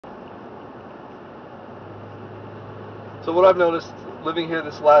So what I've noticed living here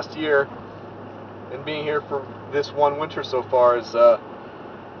this last year and being here for this one winter so far is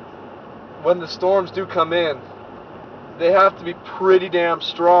when the storms do come in, they have to be pretty damn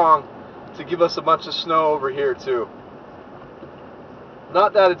strong to give us a bunch of snow over here too.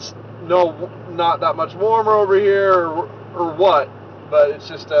 Not that it's not that much warmer over here or what, but it's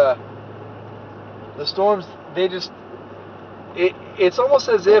just the storms, it's almost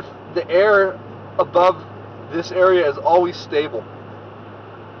as if the air above this area is always stable.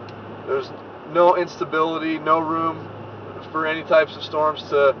 There's no instability, no room for any types of storms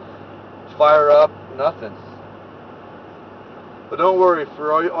to fire up, nothing. But don't worry,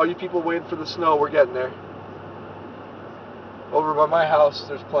 for all you people waiting for the snow, we're getting there. Over by my house,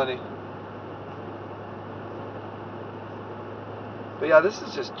 there's plenty. But yeah, this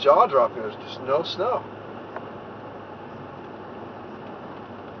is just jaw-dropping. There's just no snow.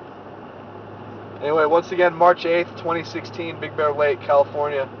 Anyway, once again, March 8th, 2016, Big Bear Lake,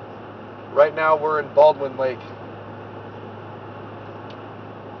 California. Right now, we're in Baldwin Lake.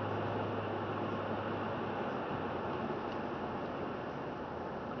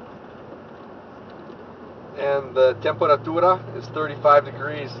 And the temperatura is 35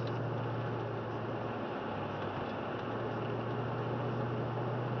 degrees.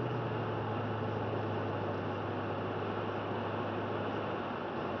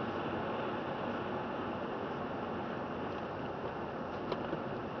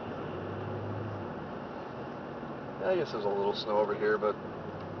 I guess there's a little snow over here, but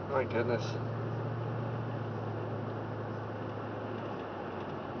my goodness.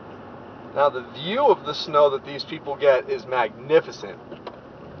 Now the view of the snow that these people get is magnificent.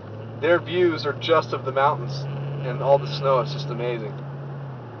 Their views are just of the mountains and all the snow. It's just amazing.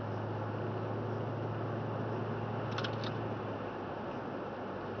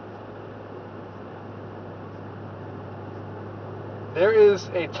 There is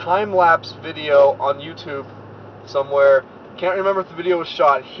a time-lapse video on YouTube somewhere. Can't remember if the video was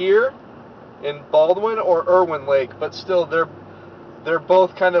shot here in Baldwin or Irwin Lake, but still they're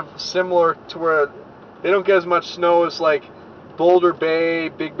both kind of similar to where they don't get as much snow as like Boulder Bay,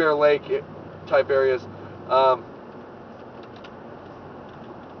 Big Bear Lake type areas. Yeah,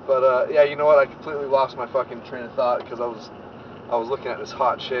 you know what? I completely lost my fucking train of thought because I was looking at this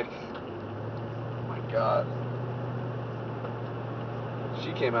hot chick. Oh my God.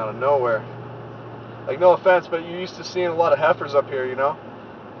 She came out of nowhere. Like, no offense, but you're used to seeing a lot of heifers up here, you know?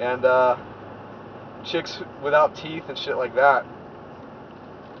 And chicks without teeth and shit like that.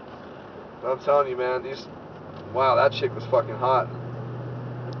 I'm telling you, man, wow, that chick was fucking hot.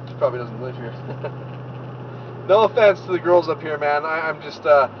 She probably doesn't live here. No offense to the girls up here, man. I'm just,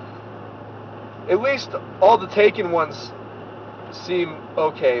 at least all the taken ones seem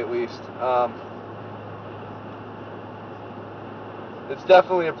okay, at least. It's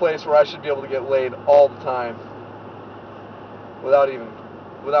definitely a place where I should be able to get laid all the time. Without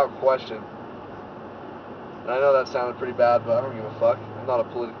question. And I know that sounded pretty bad, but I don't give a fuck. I'm not a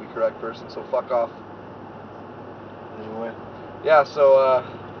politically correct person, so fuck off. Anyway. Yeah, so,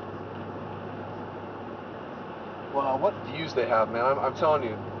 wow, what views they have, man. I'm telling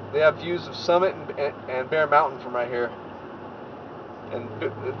you. They have views of Summit and Bear Mountain from right here. And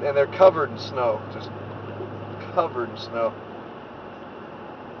they're covered in snow. Just covered in snow.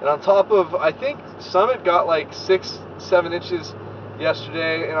 And on top of, I think Summit got like 6-7 inches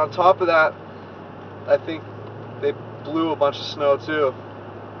yesterday, and on top of that, I think they blew a bunch of snow too.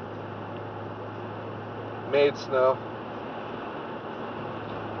 Made snow.